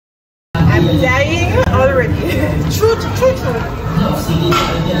I'm dying already. True. It's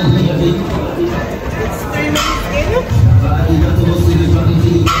 3 minutes in.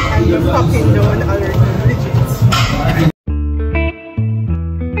 And you're fucking down already. Legit.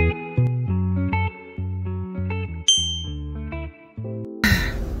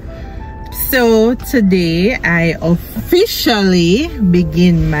 So today I officially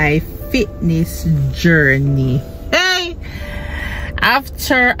begin my fitness journey. Hey!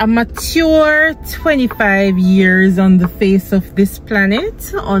 After a mature 25 years on the face of this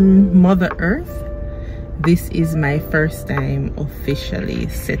planet, on Mother Earth, this is my first time officially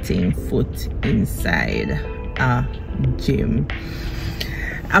setting foot inside a gym.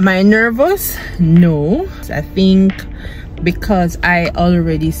 Am I nervous? No. I think because I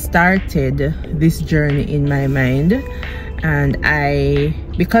already started this journey in my mind, and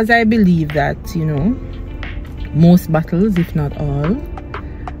because I believe that, you know, most battles, if not all,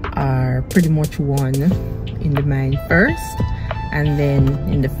 are pretty much won in the mind first, and then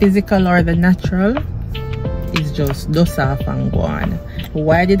in the physical or the natural it's just dust off and go on.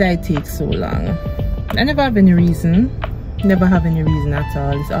 Why did I take so long? I never have any reason. Never have any reason at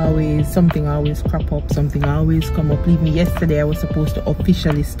all. It's always something always crop up, something always come up. Even yesterday I was supposed to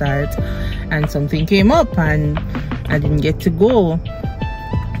officially start and something came up and I didn't get to go.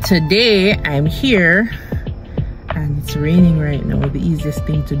 Today I'm here and it's raining right now. The easiest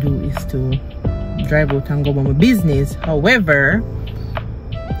thing to do is to drive out and go about my business. However,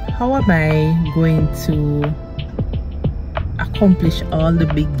 how am I going to accomplish all the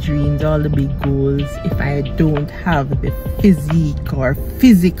big dreams, all the big goals, if I don't have the physique or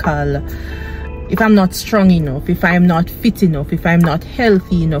physical, if I'm not strong enough, if I'm not fit enough, if I'm not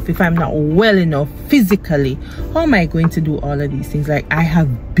healthy enough, if I'm not well enough physically? How am I going to do all of these things? Like, I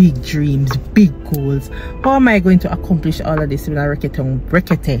have big dreams, big goals. How am I going to accomplish all of this with a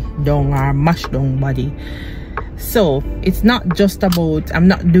rekete down or mash down body? So it's not just about, I'm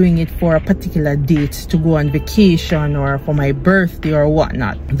not doing it for a particular date to go on vacation or for my birthday or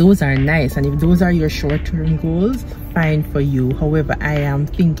whatnot. Those are nice, and if those are your short-term goals, fine for you. However, I am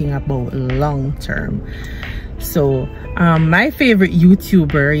thinking about long-term. So my favorite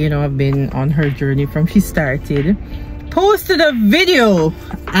YouTuber, you know, I've been on her journey from she started, posted a video,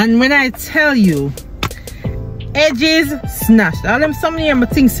 and when I tell you, edges snatched. All them some of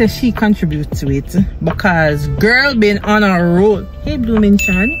things say she contribute to it, because girl been on a roll. Hey Blooming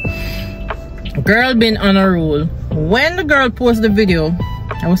Chan, girl been on a roll. When the girl posted the video,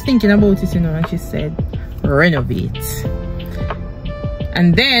 I was thinking about it, you know, and she said renovate.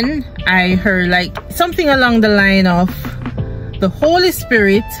 And then I heard like something along the line of the Holy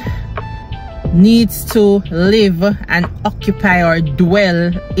Spirit needs to live and occupy or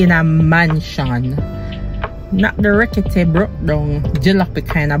dwell in a mansion, not the rickety broke down jalopy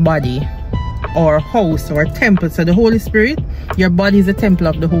kind of body or house or temple. So the Holy Spirit, your body is a temple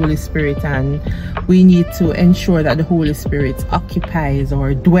of the Holy Spirit, and we need to ensure that the Holy Spirit occupies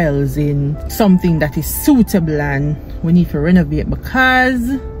or dwells in something that is suitable, and we need to renovate, because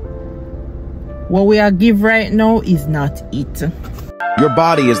what we are give right now is not it. Your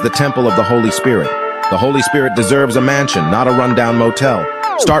body is the temple of the Holy Spirit. The Holy Spirit deserves a mansion, not a rundown motel.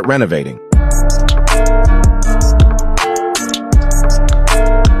 Start renovating.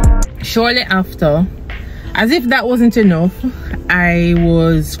 Shortly after, as if that wasn't enough, I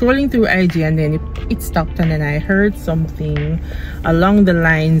was scrolling through IG, and then it stopped, and then I heard something along the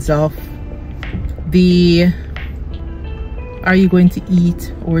lines of are you going to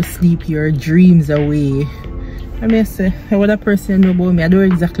eat or sleep your dreams away? I mean, say what a person know about me, I don't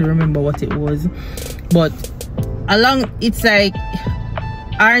exactly remember what it was, but it's like,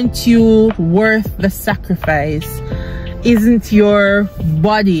 aren't you worth the sacrifice? Isn't your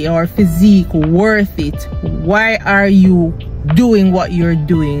body or physique worth it? Why are you doing what you're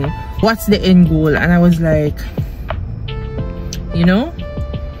doing? What's the end goal? And I was like, you know,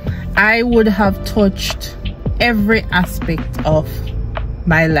 I would have touched every aspect of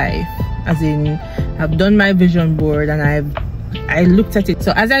my life, as in I've done my vision board and I looked at it.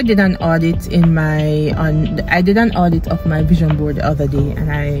 So as I did an audit I did an audit of my vision board the other day,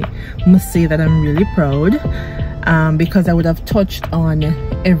 and I must say that I'm really proud, because I would have touched on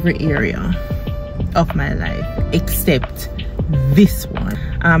every area of my life except this one.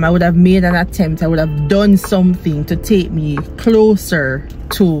 I would have made an attempt, I would have done something to take me closer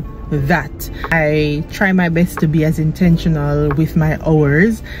to that. I try my best to be as intentional with my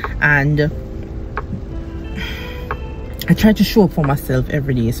hours, and I try to show up for myself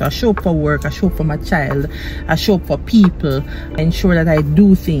every day. So I show up for work, I show up for my child, I show up for people, I ensure that I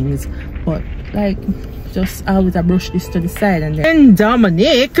do things, but like just always I brush this to the side. And then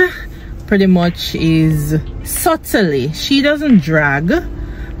Dominic pretty much is subtly, she doesn't drag,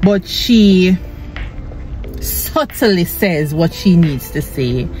 but she subtly says what she needs to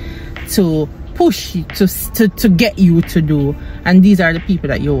say to push you to get you to do. And these are the people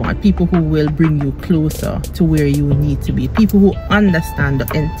that you want, people who will bring you closer to where you need to be, people who understand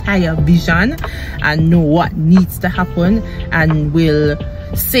the entire vision and know what needs to happen and will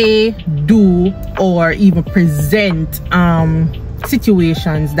say, do, or even present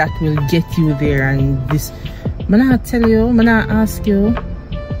situations that will get you there. And this, I'm not tell you, I'm not ask you,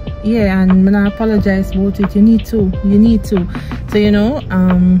 yeah, and I'm not apologize about it. You need to. So, you know,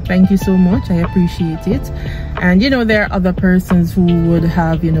 thank you so much. I appreciate it. And, you know, there are other persons who would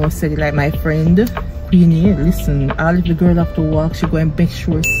have, you know, said it, like my friend Queenie. Listen, all if the girl have to walk, she go and make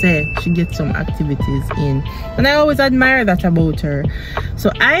sure she gets some activities in. And I always admire that about her.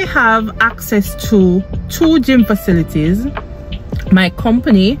 So I have access to 2 gym facilities. My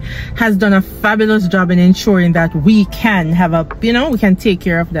company has done a fabulous job in ensuring that we can have a, you know, we can take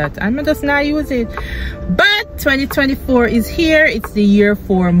care of that. I'm just not use it. But 2024 is here. It's the year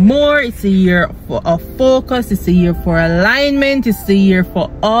for more. It's the year of focus. It's the year for alignment. It's the year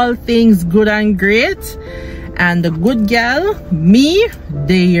for all things good and great. And the good girl, me,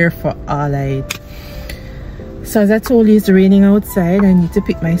 the year for all right. So as I told you, it's raining outside. I need to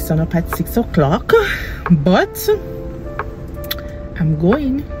pick my son up at 6 o'clock. But I'm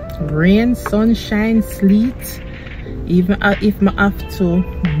going. Rain, sunshine, sleet. Even if I have to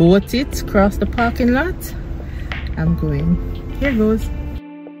boat it across the parking lot, I'm going. Here goes.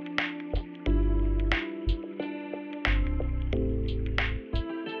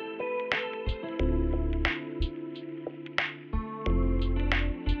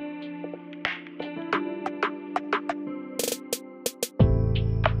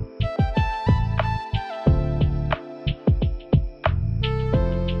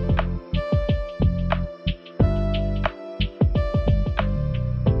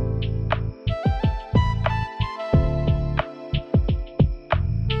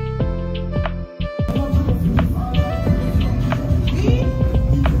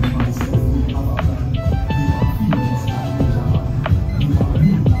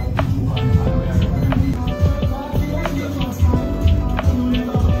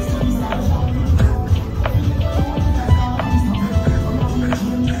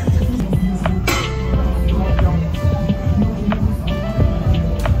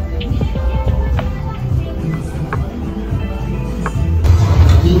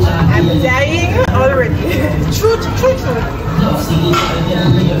 Dying already. True. It's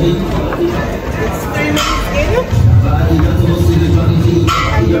 3 minutes in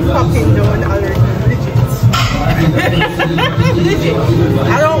and you're fucking done already. Legit.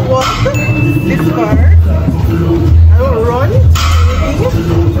 I don't walk this far. I don't run anything.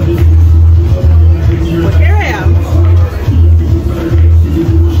 But here I am.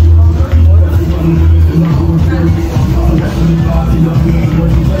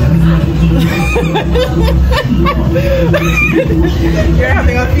 You're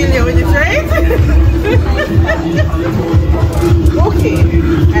having a feeling with it, right? Okay,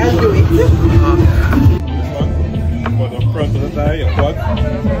 I'll do it. For the front of the thigh, your quad.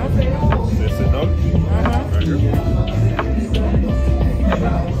 Sit down. Right here.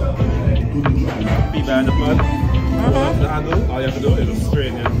 Feet behind the pad. Hold up the handle. All you have to do is just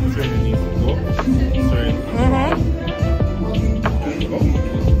straighten your knees. Go. Straight.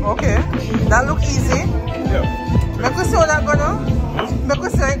 Okay, that look easy. Yeah. Make we show that go now. Make we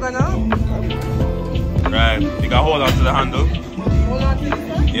show it go now. Right. You can hold on to the handle. Hold on to this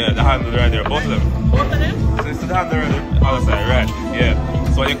one? Yeah, the handle right there. Both of them. Both of them? So it's the handle right there. Other side, right. Yeah.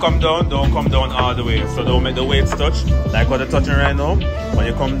 So when you come down, don't come down all the way. So don't make the weights touch. Like what you're touching right now. When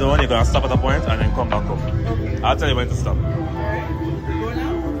you come down, you're going to stop at a point and then come back up. I'll tell you when to stop. Alright. Go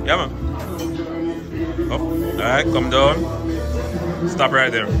now? Yeah, man. Up. Alright, come down. Stop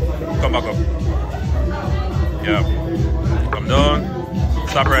right there. Come back up. Yeah. Come down.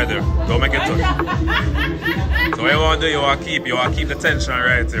 Stop right there. Don't make it touch. So what you want to do, you want to keep the tension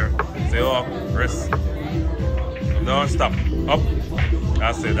right here. So you walk, rest. Come down, stop. Up.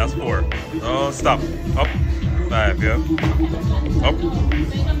 That's it. That's 4. Don't stop. Up. 5, yeah. Up.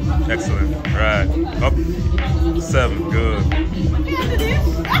 Excellent. Right. Up. 7. Good.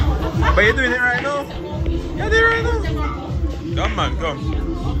 But you're doing it right now. You're doing it right now. Come man, come.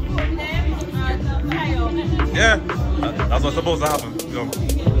 Yeah, that's what's supposed to happen. Come.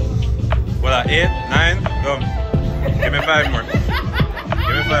 What are 8, 9? Come. Give me 5 more.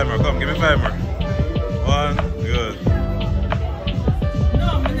 Give me 5 more. Come, give me 5 more. 1, good.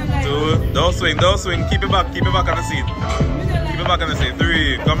 2, don't swing. Keep it back on the seat. Keep it back on the seat.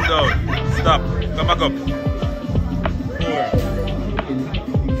 3, come down. Stop. Come back up. 4.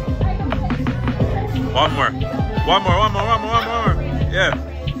 1 more. 1 more. Yeah.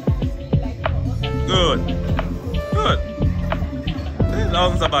 Good. Good. That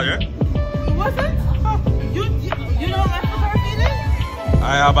wasn't so bad, right? It wasn't? Oh, you know my foot are feeling? I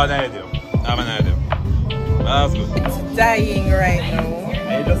have an idea. That's good. It's dying right now.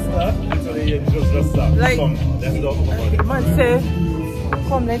 Hey, just stop. Literally, just stop. Like, come, let's go. Man say,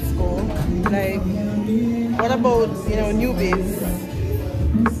 come, let's go. Like, what about, new base?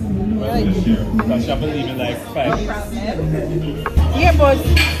 Right. Because I believe in like 5. Yeah, but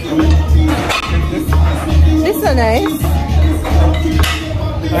this is nice.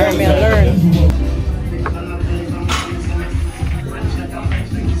 Alright, me learn.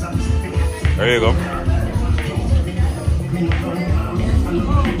 There you go.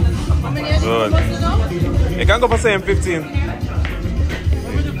 Good. You can go for same 15.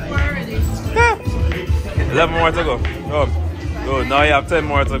 Yeah. 11 more to go. Oh, good. Now you have 10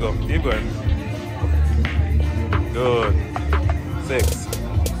 more to go. Keep going. Good. 6.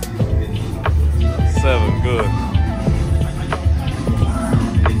 7. Good.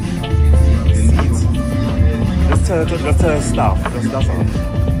 Just tell her stop. That's all.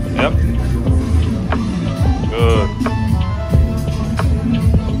 Yep. Good.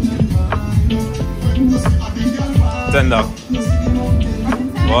 10 down.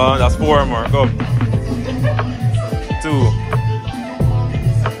 1, that's 4 more. Go. 2.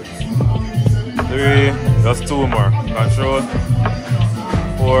 3, that's 2 more. Control.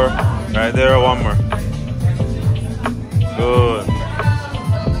 4, right there, 1 more. Good.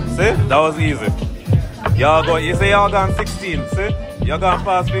 See? That was easy. Y'all go, you say y'all gone 16, see? Y'all gone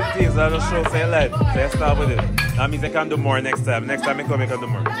past 15, so I just show say light. So you start with it. That means they can do more next time. Next time you come, you can do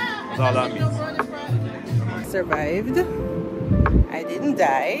more. That's all that means. Survived. I didn't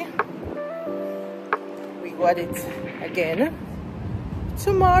die. We got it again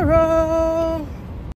tomorrow.